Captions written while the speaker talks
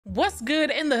What's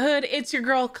good in the hood? It's your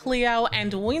girl Cleo,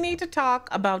 and we need to talk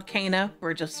about Kena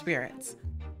Bridge of Spirits.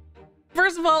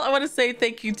 First of all, I want to say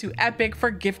thank you to Epic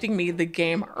for gifting me the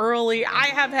game early. I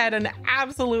have had an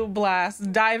absolute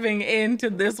blast diving into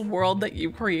this world that you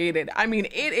created. I mean,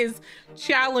 it is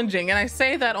challenging, and I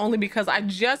say that only because I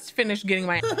just finished getting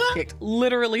my ass kicked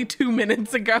literally 2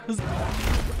 minutes ago.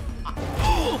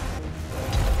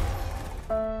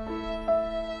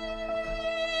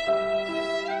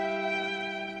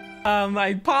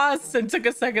 I paused and took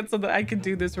a second so that I could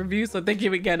do this review, so thank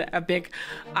you again, Epic.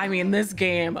 I mean, this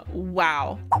game,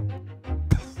 wow.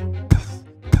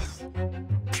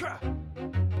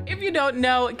 If you don't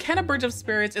know, Kena Bridge of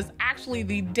Spirits is actually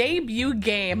the debut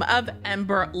game of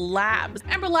Ember Labs.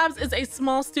 Ember Labs is a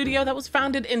small studio that was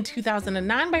founded in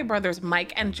 2009 by brothers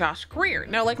Mike and Josh Grier.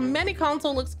 Now, like many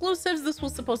console exclusives, this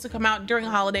was supposed to come out during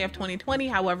holiday of 2020.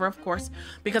 However, of course,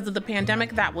 because of the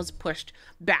pandemic, that was pushed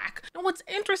back. Now, what's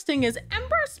interesting is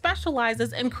Ember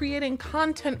specializes in creating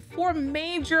content for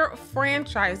major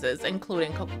franchises,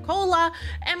 including Coca-Cola,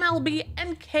 MLB,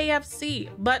 and KFC.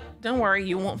 But don't worry,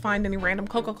 you won't find any random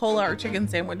Coca-Cola or chicken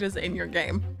sandwiches in your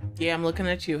game. Yeah, I'm looking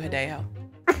at you, Hideo.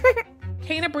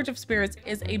 Kena Bridge of Spirits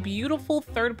is a beautiful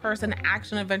third-person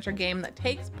action-adventure game that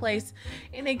takes place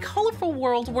in a colorful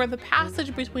world where the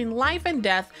passage between life and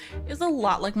death is a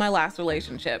lot like my last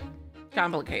relationship.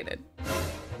 Complicated.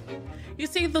 You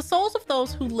see, the souls of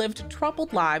those who lived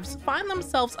troubled lives find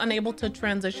themselves unable to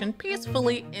transition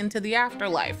peacefully into the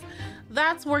afterlife.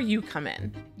 That's where you come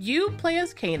in. You play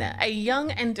as Kena, a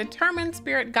young and determined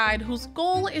spirit guide whose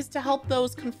goal is to help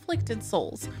those conflicted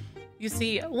souls. You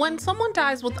see, when someone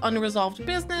dies with unresolved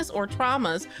business or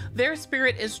traumas, their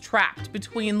spirit is trapped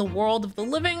between the world of the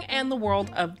living and the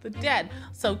world of the dead.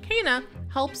 So Kena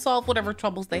helps solve whatever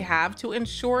troubles they have to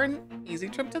ensure an easy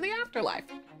trip to the afterlife.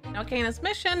 Now, Kena's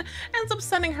mission ends up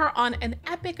sending her on an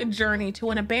epic journey to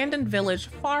an abandoned village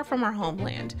far from her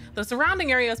homeland. The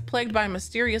surrounding area is plagued by a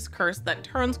mysterious curse that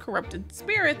turns corrupted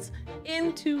spirits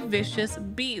into vicious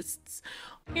beasts.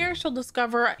 Here she'll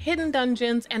discover hidden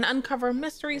dungeons and uncover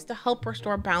mysteries to help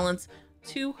restore balance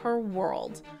to her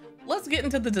world. Let's get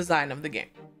into the design of the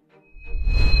game.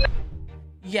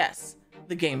 Yes,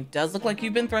 the game does look like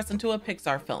you've been thrust into a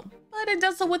Pixar film, but it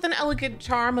does so with an elegant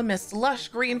charm amidst lush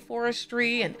green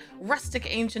forestry and rustic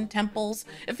ancient temples.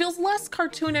 It feels less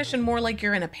cartoonish and more like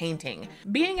you're in a painting.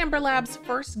 Being Ember Lab's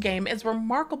first game, is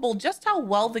remarkable just how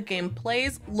well the game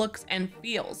plays, looks, and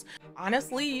feels.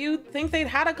 Honestly, you'd think they'd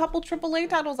had a couple AAA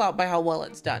titles out by how well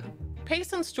it's done.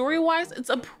 Pace and story-wise, it's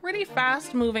a pretty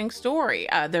fast-moving story.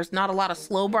 There's not a lot of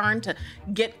slow burn to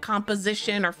get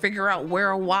composition or figure out where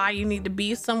or why you need to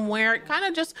be somewhere. It kind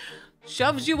of just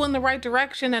shoves you in the right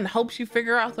direction and helps you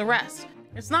figure out the rest.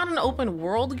 It's not an open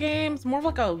world game, it's more of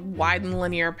like a wide and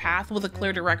linear path with a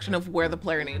clear direction of where the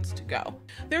player needs to go.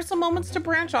 There's some moments to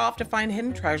branch off to find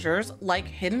hidden treasures, like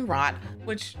Hidden Rot,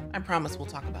 which I promise we'll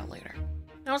talk about later.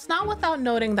 Now, it's not without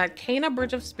noting that Kena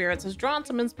Bridge of Spirits has drawn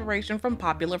some inspiration from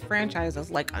popular franchises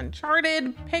like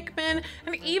Uncharted, Pikmin,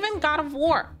 and even God of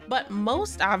War, but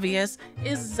most obvious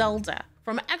is Zelda.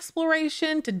 From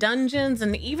exploration to dungeons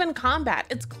and even combat,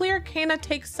 it's clear Kena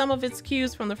takes some of its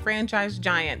cues from the franchise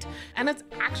giant, and it's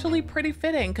actually pretty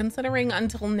fitting considering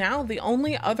until now the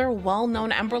only other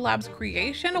well-known Ember Labs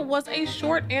creation was a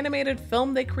short animated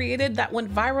film they created that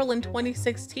went viral in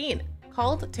 2016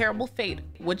 called Terrible Fate,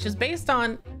 which is based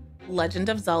on Legend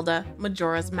of Zelda: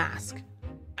 Majora's Mask.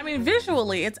 I mean,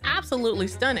 visually, it's absolutely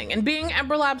stunning, and being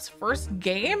Ember Lab's first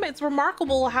game, it's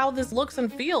remarkable how this looks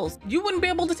and feels. You wouldn't be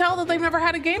able to tell that they've never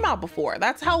had a game out before.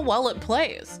 That's how well it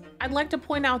plays. I'd like to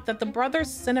point out that the brothers'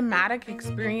 cinematic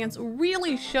experience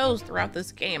really shows throughout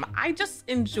this game. I just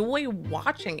enjoy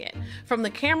watching it, from the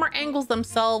camera angles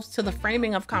themselves to the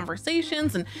framing of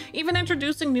conversations and even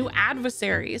introducing new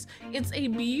adversaries. It's a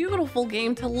beautiful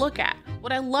game to look at.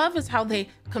 What I love is how they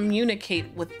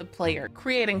communicate with the player,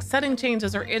 creating setting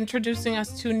changes or introducing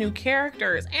us to new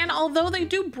characters. And although they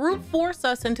do brute force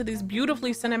us into these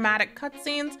beautifully cinematic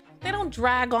cutscenes, they don't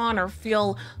drag on or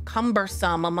feel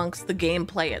cumbersome amongst the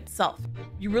gameplay itself.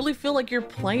 You really feel like you're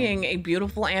playing a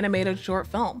beautiful animated short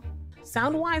film.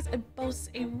 Sound-wise, it boasts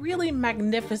a really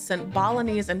magnificent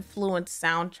Balinese-influenced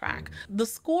soundtrack. The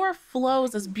score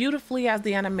flows as beautifully as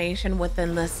the animation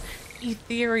within this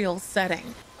ethereal setting.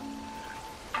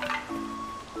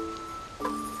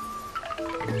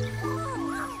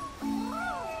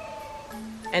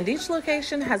 And each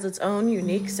location has its own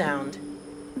unique sound.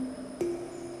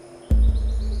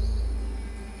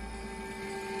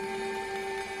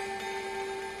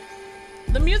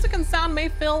 The music and sound may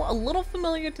feel a little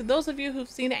familiar to those of you who've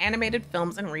seen animated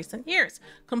films in recent years.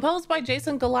 Composed by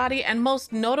Jason Galati and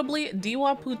most notably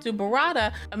Diwa Putu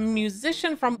Barada, a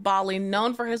musician from Bali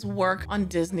known for his work on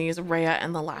Disney's Raya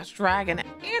and the Last Dragon,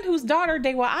 and whose daughter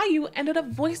Dewa Ayu ended up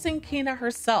voicing Kena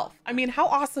herself. I mean, how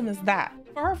awesome is that?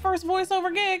 For her first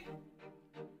voiceover gig,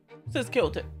 sis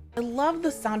killed it. I love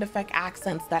the sound effect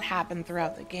accents that happen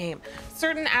throughout the game.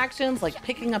 Certain actions, like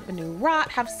picking up a new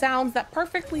rot, have sounds that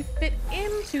perfectly fit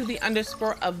into the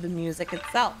underscore of the music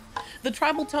itself. The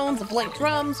tribal tones of light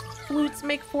drums, flutes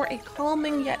make for a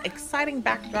calming yet exciting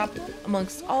backdrop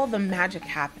amongst all the magic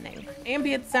happening.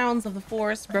 Ambient sounds of the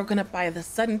forest, broken up by the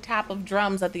sudden tap of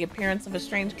drums at the appearance of a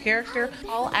strange character,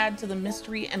 all add to the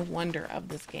mystery and wonder of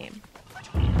this game.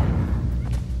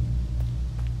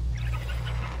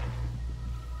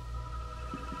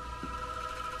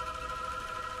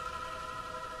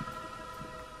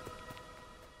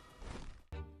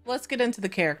 Let's get into the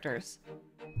characters.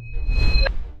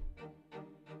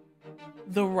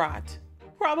 The Rot.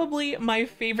 Probably my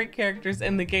favorite characters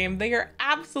in the game. They are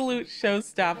absolute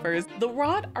showstoppers. The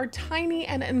Rot are tiny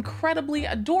and incredibly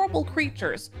adorable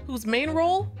creatures whose main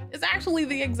role is actually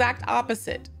the exact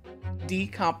opposite: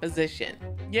 decomposition.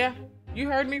 Yeah, you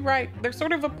heard me right. They're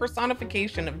sort of a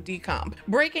personification of decomp,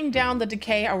 breaking down the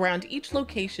decay around each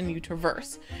location you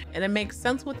traverse. And it makes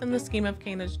sense within the scheme of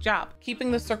Kena's job,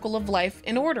 keeping the circle of life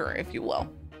in order, if you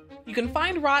will. You can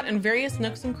find rot in various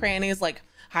nooks and crannies, like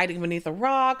hiding beneath a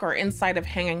rock or inside of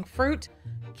hanging fruit.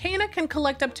 Kena can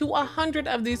collect up to 100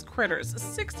 of these critters,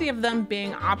 60 of them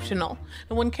being optional.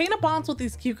 And when Kena bonds with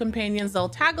these cute companions, they'll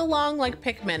tag along like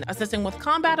Pikmin, assisting with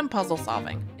combat and puzzle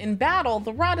solving. In battle,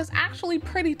 the rot is actually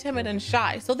pretty timid and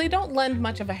shy, so they don't lend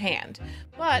much of a hand.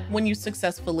 But when you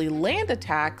successfully land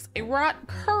attacks, a rot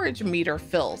courage meter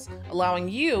fills, allowing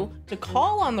you to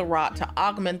call on the rot to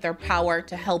augment their power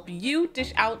to help you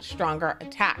dish out stronger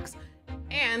attacks.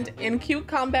 And in cute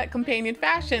combat companion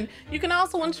fashion, you can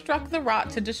also instruct the rot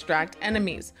to distract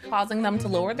enemies, causing them to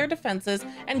lower their defenses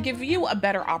and give you a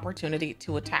better opportunity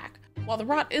to attack. While the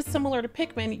rot is similar to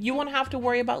Pikmin, you won't have to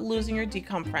worry about losing your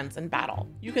decomp friends in battle.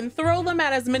 You can throw them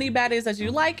at as many baddies as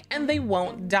you like and they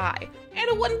won't die. And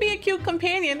it wouldn't be a cute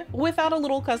companion without a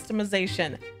little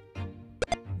customization.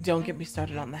 Don't get me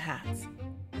started on the hats.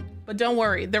 But don't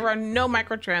worry, there are no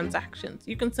microtransactions.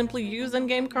 You can simply use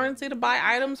in-game currency to buy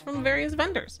items from various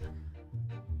vendors.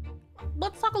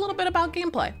 Let's talk a little bit about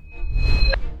gameplay.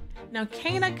 Now,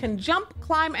 Kena can jump,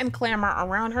 climb, and clamber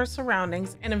around her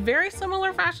surroundings in a very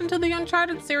similar fashion to the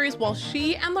Uncharted series, while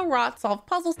she and the rot solve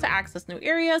puzzles to access new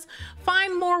areas,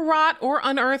 find more rot, or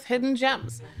unearth hidden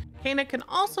gems. Kena can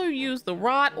also use the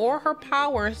rot or her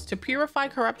powers to purify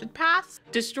corrupted paths,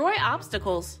 destroy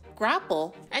obstacles,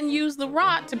 grapple, and use the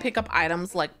rot to pick up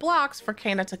items like blocks for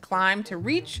Kena to climb to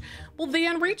reach, well, the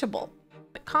unreachable.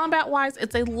 Combat-wise,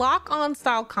 it's a lock-on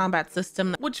style combat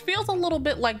system, which feels a little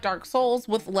bit like Dark Souls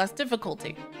with less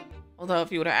difficulty. Although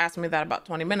if you would have asked me that about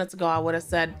 20 minutes ago, I would have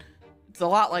said it's a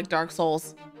lot like Dark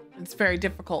Souls. It's very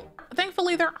difficult.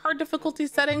 Thankfully, there are difficulty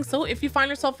settings, so if you find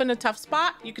yourself in a tough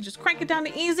spot, you can just crank it down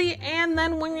to easy, and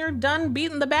then when you're done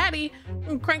beating the baddie,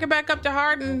 crank it back up to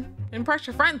hard and impress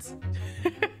your friends.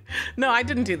 No, I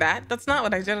didn't do that. That's not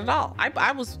what I did at all.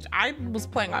 I was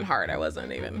playing on hard. I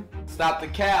wasn't even. Stop the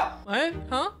cap. What?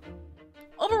 Huh?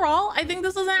 Overall, I think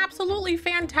this is an absolutely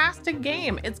fantastic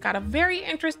game. It's got a very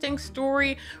interesting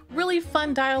story, really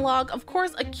fun dialogue, of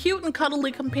course, a cute and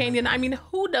cuddly companion. I mean,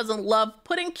 who doesn't love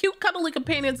putting cute cuddly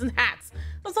companions in hats?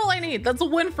 That's all I need. That's a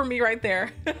win for me right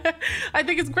there. I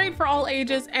think it's great for all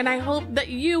ages, and I hope that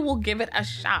you will give it a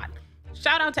shot.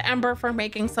 Shout out to Ember for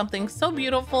making something so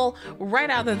beautiful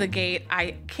right out of the gate.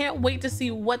 I can't wait to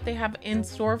see what they have in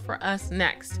store for us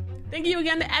next. Thank you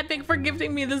again to Epic for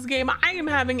gifting me this game. I am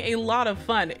having a lot of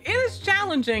fun. It is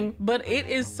challenging, but it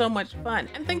is so much fun.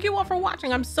 And thank you all for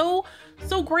watching. I'm so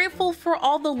grateful for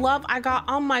all the love I got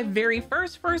on my very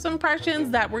first impressions,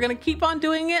 that we're gonna keep on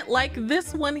doing it like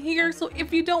this one here. So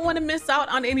if you don't want to miss out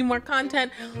on any more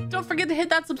content, don't forget to hit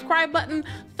that subscribe button,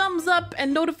 thumbs up,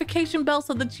 and notification bell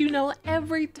so that you know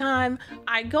every time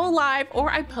I go live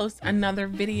or I post another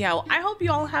video. I hope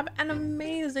you all have an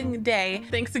amazing day.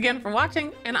 Thanks again for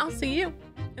watching, and I'll see you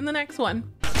in the next one.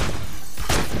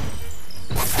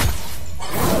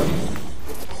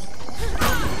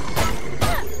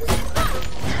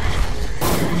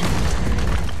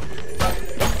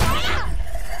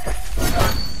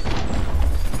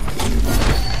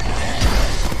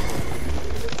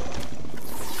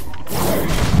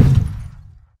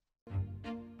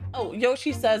 Oh,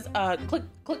 Yoshi says,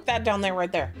 click that down there,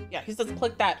 right there. Yeah, he says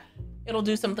click that. It'll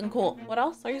do something cool. What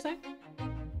else are you saying?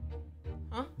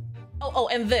 Huh? Oh,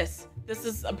 and this This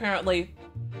is apparently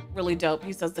really dope.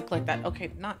 He says to click that.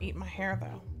 Okay, not eat my hair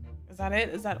though. Is that it?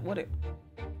 Is that what it?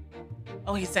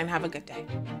 Oh, he's saying have a good day.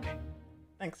 Okay.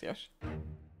 Thanks, Yosh.